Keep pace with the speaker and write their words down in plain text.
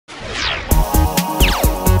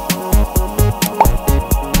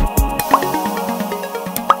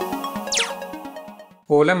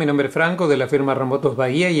Hola, mi nombre es Franco de la firma Remotos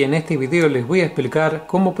Bahía y en este video les voy a explicar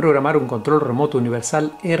cómo programar un control remoto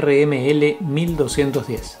universal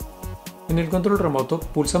RM-L1210. En el control remoto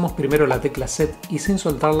pulsamos primero la tecla Set y sin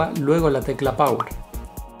soltarla luego la tecla Power.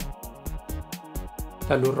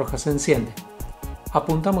 La luz roja se enciende.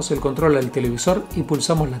 Apuntamos el control al televisor y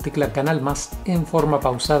pulsamos la tecla Canal más en forma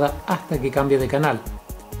pausada hasta que cambie de canal.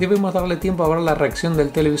 Debemos darle tiempo a ver la reacción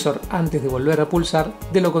del televisor antes de volver a pulsar,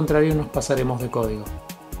 de lo contrario nos pasaremos de código.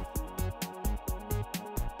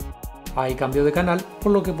 Hay cambio de canal,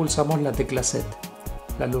 por lo que pulsamos la tecla Set.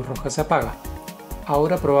 La luz roja se apaga.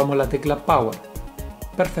 Ahora probamos la tecla Power.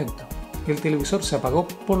 Perfecto, el televisor se apagó,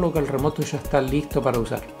 por lo que el remoto ya está listo para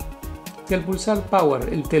usar. Si al pulsar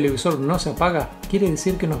Power el televisor no se apaga, quiere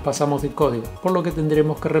decir que nos pasamos de código, por lo que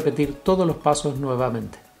tendremos que repetir todos los pasos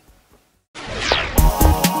nuevamente.